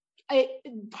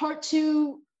part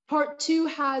two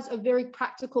has a very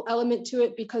practical element to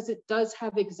it because it does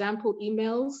have example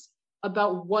emails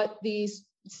about what these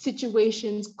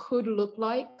situations could look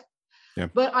like. Yeah.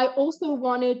 But I also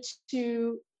wanted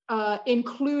to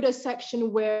include a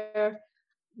section where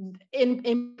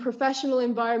in professional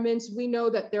environments, we know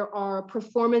that there are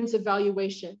performance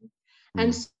evaluation.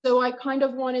 And so I kind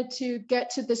of wanted to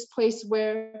get to this place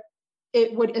where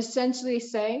it would essentially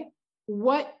say,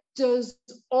 what does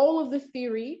all of the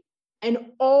theory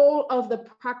and all of the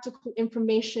practical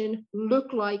information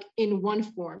look like in one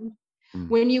form?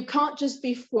 When you can't just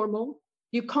be formal,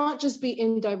 you can't just be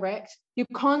indirect, you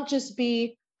can't just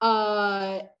be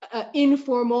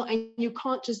informal, and you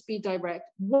can't just be direct.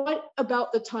 What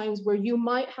about the times where you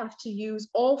might have to use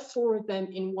all four of them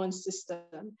in one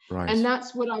system? Right. And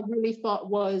that's what I really thought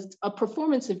was a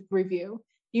performance review.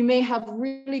 You may have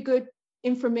really good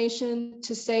information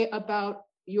to say about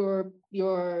your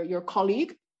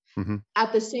colleague, Mm-hmm.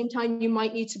 At the same time, you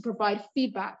might need to provide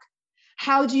feedback.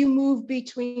 How do you move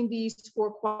between these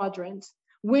four quadrants?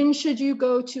 When should you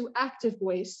go to active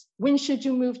voice? When should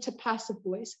you move to passive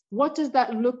voice? What does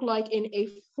that look like in a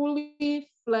fully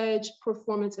fledged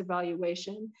performance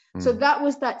evaluation? So that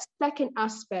was that second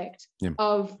aspect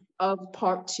of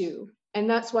part two. And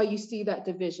that's why you see that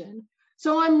division.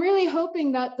 So I'm really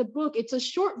hoping that the book, it's a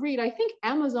short read. I think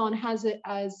Amazon has it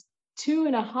as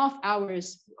 2.5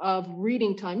 hours of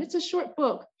reading time. It's a short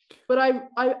book, but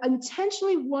I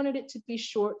intentionally wanted it to be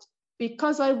short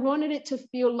because I wanted it to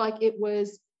feel like it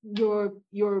was your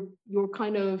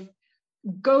kind of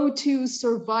go-to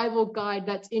survival guide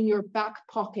that's in your back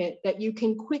pocket that you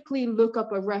can quickly look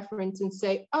up a reference and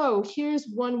say, oh, here's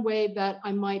one way that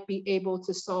I might be able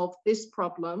to solve this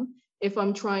problem if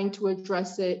I'm trying to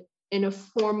address it in a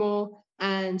formal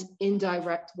and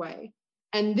indirect way.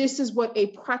 And this is what a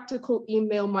practical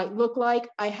email might look like.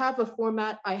 I have a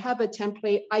format, I have a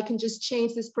template, I can just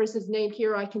change this person's name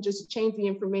here, I can just change the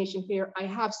information here, I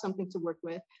have something to work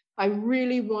with. I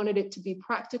really wanted it to be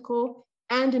practical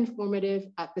and informative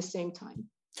at the same time.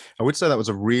 I would say that was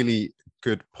a really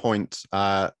good point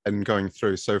in going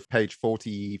through. So page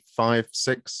 45,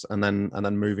 6, and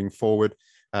then moving forward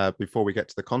before we get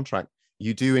to the contract,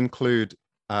 you do include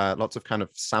lots of kind of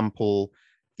sample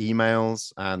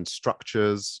emails and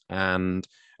structures, and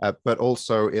but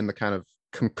also in the kind of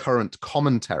concurrent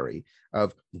commentary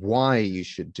of why you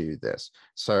should do this.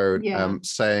 So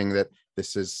saying that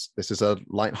this is a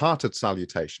light-hearted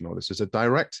salutation, or this is a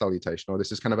direct salutation, or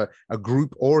this is kind of a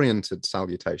group-oriented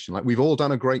salutation. Like, we've all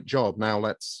done a great job. Now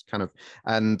let's kind of,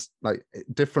 and like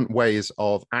different ways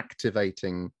of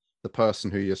activating the person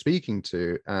who you're speaking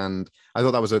to. And I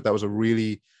thought that was a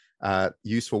really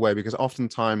useful way, because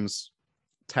oftentimes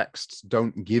texts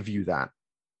don't give you that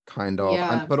kind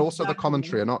of, but also the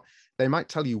commentary are not. They might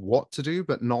tell you what to do,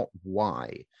 but not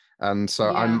why. And so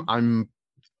I'm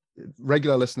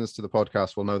regular listeners to the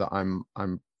podcast will know that I'm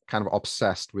kind of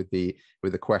obsessed with the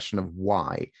question of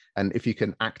why. And if you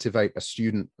can activate a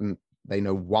student and they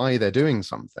know why they're doing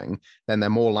something, then they're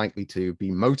more likely to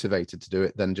be motivated to do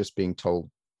it than just being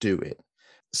told do it.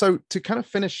 So to kind of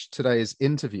finish today's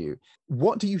interview,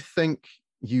 what do you think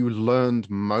you learned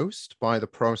most by the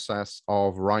process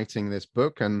of writing this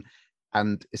book,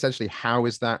 and essentially how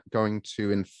is that going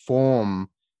to inform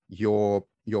your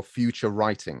future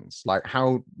writings? Like,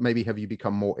 how maybe have you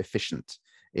become more efficient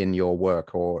in your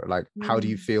work, or like how do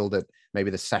you feel that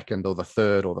maybe the second or the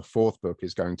third or the fourth book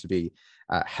is going to be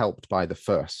helped by the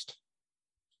first?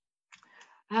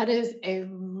 That is a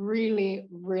really,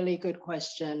 really good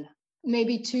question.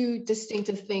 Maybe two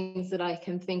distinctive things that I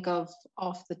can think of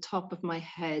off the top of my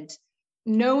head.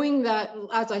 Knowing that,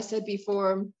 as I said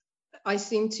before, I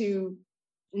seem to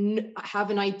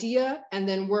have an idea and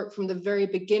then work from the very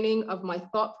beginning of my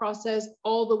thought process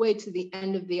all the way to the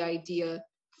end of the idea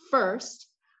first.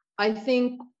 I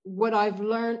think what I've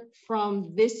learned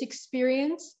from this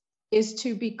experience is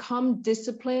to become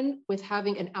disciplined with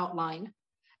having an outline.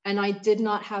 And I did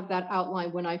not have that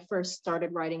outline when I first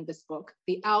started writing this book.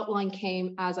 The outline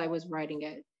came as I was writing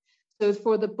it. So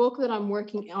for the book that I'm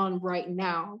working on right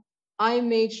now, I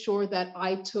made sure that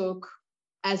I took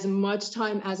as much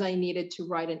time as I needed to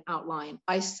write an outline.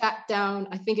 I sat down,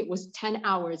 I think it was 10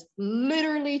 hours,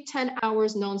 literally 10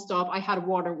 hours nonstop. I had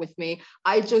water with me.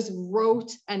 I just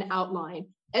wrote an outline.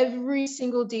 Every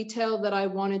single detail that I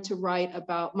wanted to write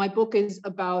about. My book is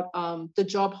about the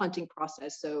job hunting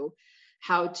process. So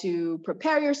how to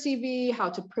prepare your CV, how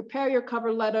to prepare your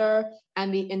cover letter,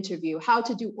 and the interview, how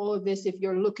to do all of this if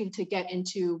you're looking to get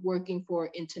into working for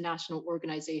international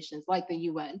organizations like the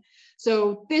UN.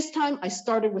 So this time I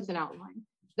started with an outline.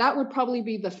 That would probably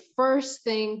be the first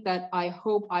thing that I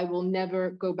hope I will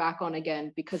never go back on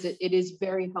again, because it is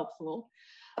very helpful.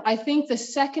 I think the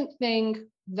second thing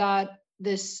that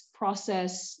this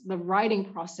process, the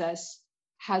writing process,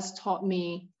 has taught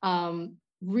me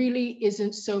really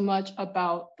isn't so much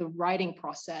about the writing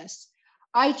process.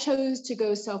 I chose to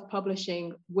go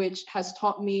self-publishing, which has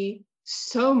taught me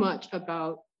so much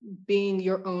about being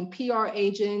your own PR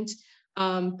agent,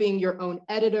 being your own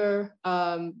editor,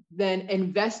 then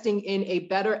investing in a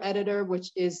better editor, which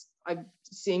is, I'm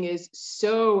seeing is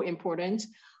so important.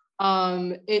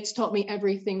 It's taught me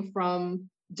everything from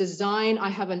design.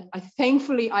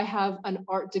 Thankfully I have an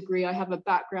art degree. I have a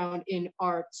background in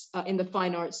arts, in the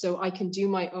fine arts, so I can do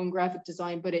my own graphic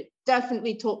design, but it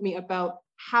definitely taught me about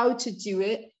how to do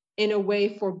it in a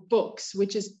way for books,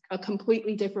 which is a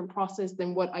completely different process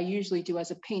than what I usually do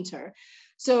as a painter.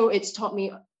 So it's taught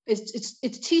me,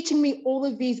 it's teaching me all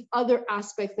of these other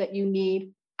aspects that you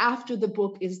need after the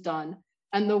book is done.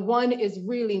 And the one is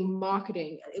really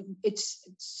marketing.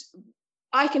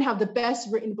 I can have the best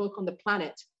written book on the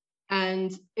planet.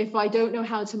 And if I don't know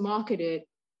how to market it,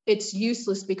 it's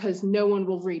useless because no one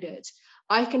will read it.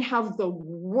 I can have the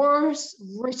worst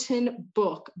written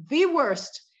book, the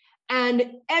worst,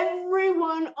 and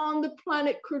everyone on the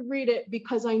planet could read it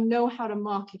because I know how to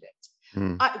market it.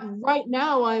 Right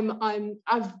now,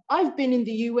 I've been in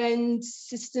the UN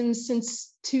system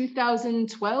since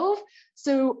 2012,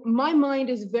 so my mind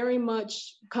is very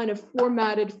much kind of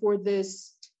formatted for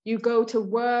this. You go to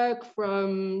work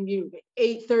from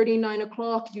 8:30, 9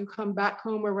 o'clock, you come back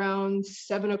home around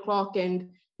 7 o'clock,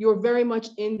 and you're very much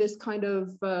in this kind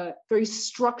of very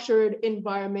structured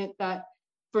environment that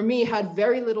for me had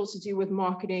very little to do with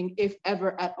marketing, if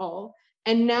ever at all.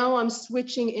 And now I'm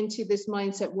switching into this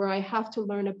mindset where I have to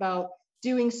learn about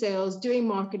doing sales, doing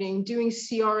marketing, doing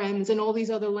CRMs, and all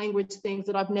these other language things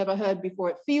that I've never heard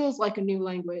before. It feels like a new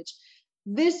language.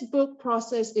 This book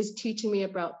process is teaching me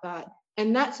about that.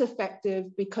 And that's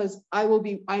effective because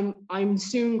I'm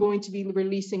soon going to be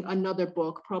releasing another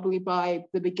book, probably by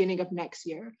the beginning of next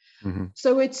year.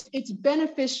 So it's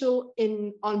beneficial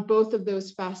on both of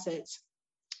those facets.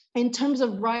 In terms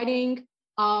of writing,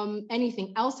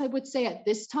 anything else I would say at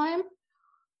this time,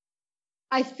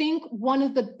 I think one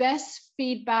of the best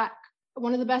feedback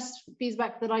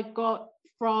that I got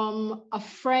from a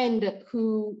friend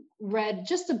who read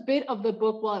just a bit of the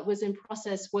book while it was in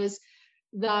process was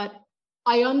that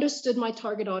I understood my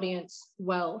target audience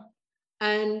well.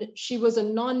 And she was a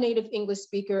non-native English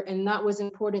speaker, and that was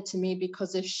important to me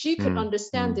because if she could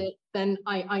understand it, then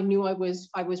I knew I was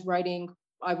writing,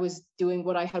 I was doing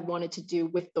what I had wanted to do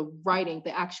with the writing,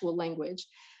 the actual language.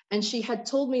 And she had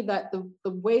told me that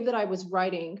the way that I was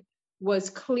writing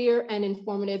was clear and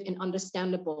informative and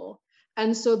understandable.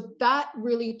 And so that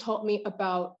really taught me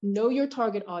about know your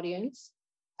target audience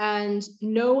and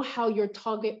know how your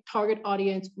target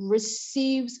audience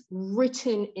receives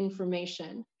written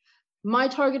information. My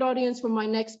target audience for my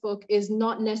next book is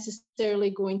not necessarily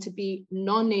going to be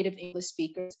non-native English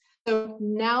speakers. So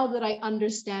now that I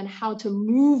understand how to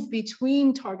move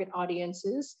between target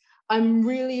audiences, I'm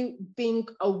really being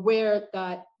aware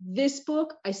that this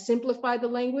book, I simplify the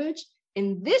language.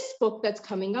 In this book that's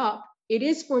coming up, it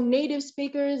is for native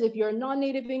speakers. If you're a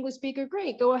non-native English speaker,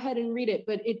 great, go ahead and read it.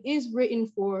 But it is written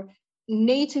for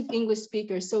native English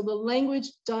speakers. So the language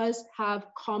does have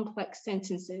complex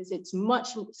sentences.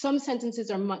 Some sentences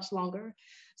are much longer.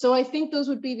 So I think those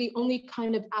would be the only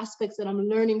kind of aspects that I'm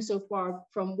learning so far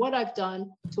from what I've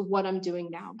done to what I'm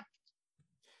doing now.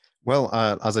 Well,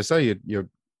 as I say, you're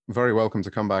very welcome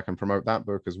to come back and promote that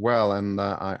book as well. And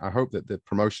I hope that the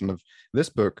promotion of this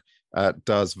book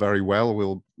does very well.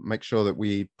 We'll make sure that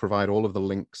we provide all of the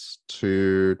links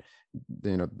to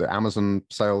the Amazon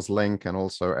sales link and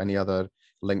also any other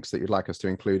links that you'd like us to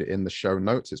include in the show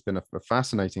notes. It's been a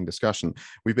fascinating discussion.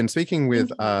 We've been speaking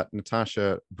with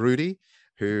Natasha Brody,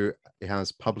 who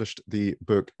has published the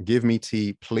book Give Me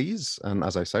Tea, Please. And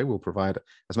as I say, we'll provide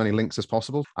as many links as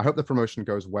possible. I hope the promotion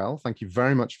goes well. Thank you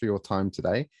very much for your time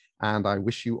today. And I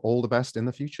wish you all the best in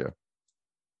the future.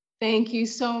 Thank you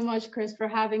so much, Chris, for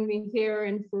having me here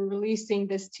and for releasing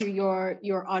this to your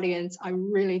audience. I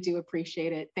really do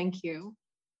appreciate it. Thank you.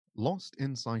 Lost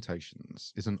in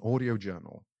Citations is an audio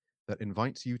journal that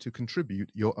invites you to contribute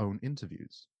your own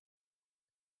interviews.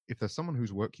 If there's someone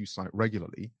whose work you cite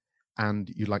regularly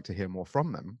and you'd like to hear more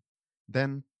from them,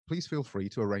 then please feel free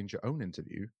to arrange your own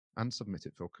interview and submit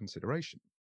it for consideration.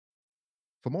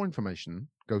 For more information,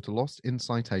 go to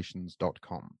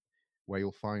lostincitations.com, where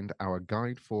you'll find our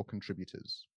guide for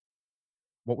contributors.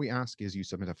 What we ask is you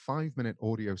submit a 5-minute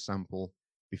audio sample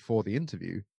before the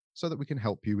interview so that we can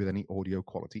help you with any audio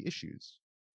quality issues.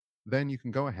 Then you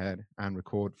can go ahead and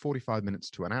record 45 minutes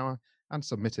to an hour and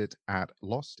submit it at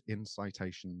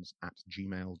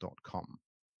lostincitations@gmail.com.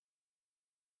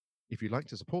 If you'd like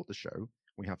to support the show,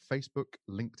 we have Facebook,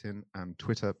 LinkedIn, and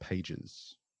Twitter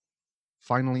pages.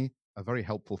 Finally, a very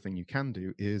helpful thing you can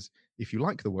do is, if you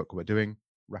like the work we're doing,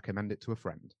 recommend it to a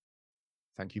friend.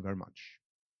 Thank you very much.